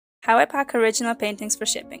How I pack original paintings for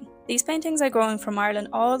shipping. These paintings are going from Ireland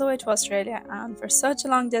all the way to Australia, and for such a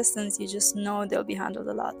long distance you just know they'll be handled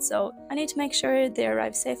a lot, so I need to make sure they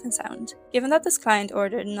arrive safe and sound. Given that this client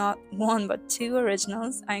ordered not one but two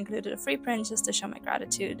originals, I included a free print just to show my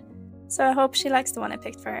gratitude, so I hope she likes the one I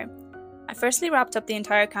picked for her. I firstly wrapped up the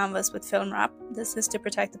entire canvas with film wrap. This is to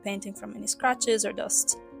protect the painting from any scratches or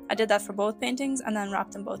dust. I did that for both paintings and then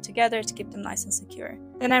wrapped them both together to keep them nice and secure.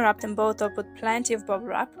 Then I wrapped them both up with plenty of bubble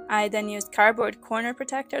wrap. I then used cardboard corner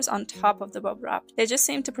protectors on top of the bubble wrap. They just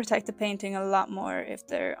seem to protect the painting a lot more if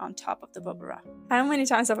they're on top of the bubble wrap. How many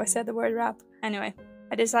times have I said the word wrap? Anyway,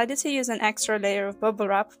 I decided to use an extra layer of bubble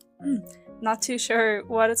wrap. Not too sure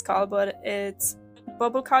what it's called, but it's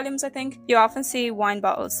bubble columns, I think. You often see wine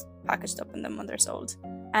bottles packaged up in them when they're sold.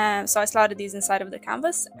 So I slotted these inside of the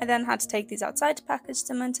canvas. I then had to take these outside to package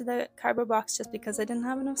them into the cardboard box just because I didn't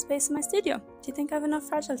have enough space in my studio. Do you think I have enough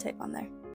fragile tape on there?